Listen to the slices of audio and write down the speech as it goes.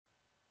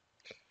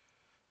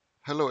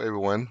Hello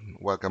everyone,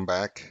 welcome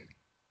back.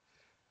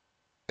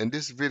 In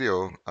this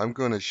video, I'm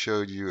going to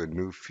show you a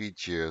new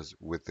features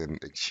within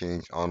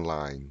Exchange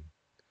Online.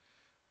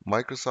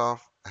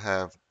 Microsoft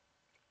have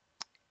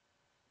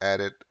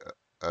added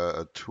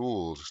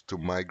tools to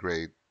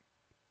migrate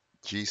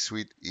G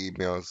Suite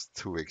emails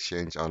to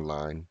Exchange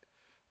Online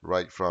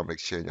right from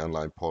Exchange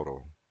Online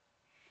portal.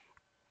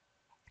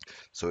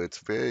 So it's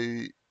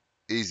very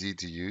easy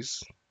to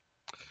use.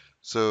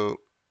 So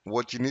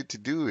what you need to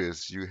do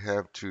is you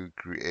have to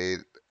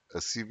create a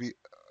CSV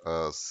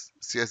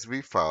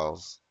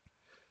files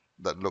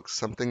that looks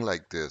something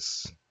like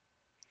this.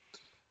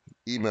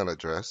 Email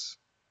address,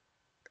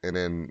 and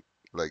then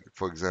like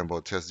for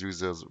example test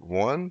users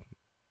 1,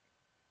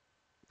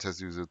 test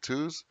user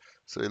 2's,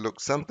 so it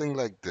looks something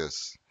like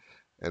this,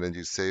 and then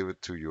you save it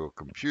to your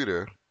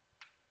computer,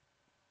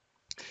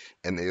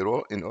 and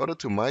in order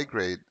to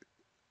migrate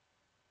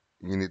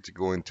you need to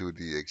go into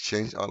the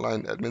Exchange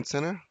Online Admin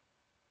Center,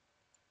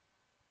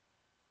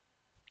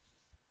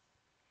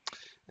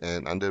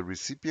 and under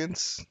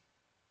recipients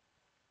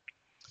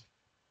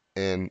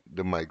and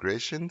the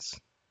migrations,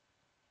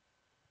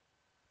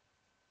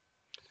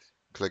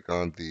 click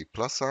on the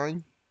plus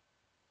sign,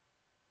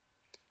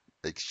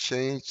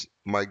 exchange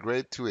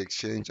migrate to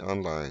Exchange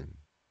Online.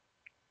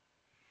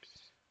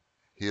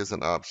 Here's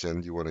an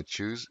option you want to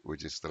choose,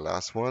 which is the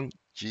last one,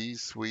 G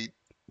Suite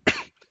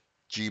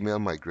Gmail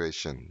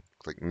migration.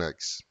 Click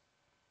next.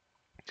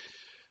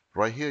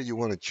 Right here, you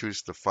want to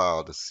choose the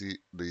file, the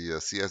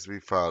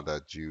CSV file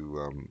that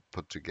you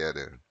put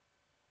together.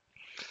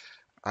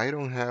 I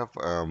don't have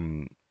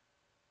a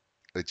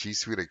G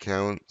Suite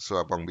account, so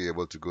I won't be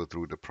able to go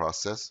through the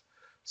process.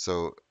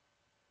 So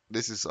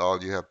this is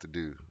all you have to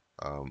do.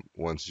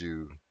 Once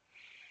you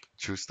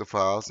choose the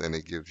files, and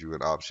it gives you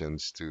an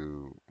options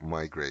to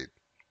migrate.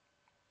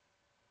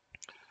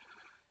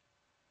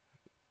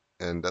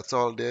 And that's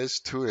all there is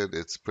to it.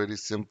 It's pretty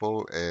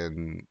simple,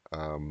 and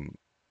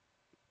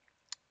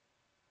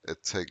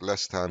it takes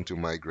less time to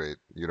migrate.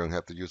 You don't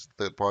have to use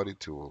third-party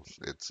tools.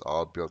 It's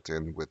all built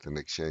in with an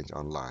Exchange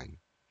Online.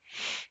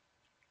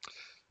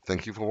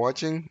 Thank you for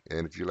watching,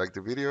 and if you like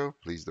the video,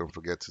 please don't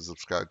forget to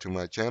subscribe to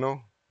my channel.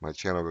 My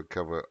channel will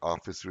cover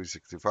Office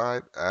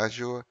 365,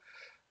 Azure,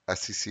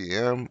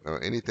 SCCM,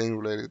 or anything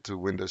related to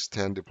Windows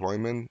 10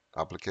 deployment,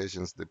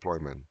 applications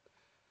deployment.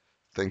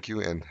 Thank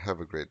you and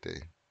have a great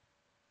day.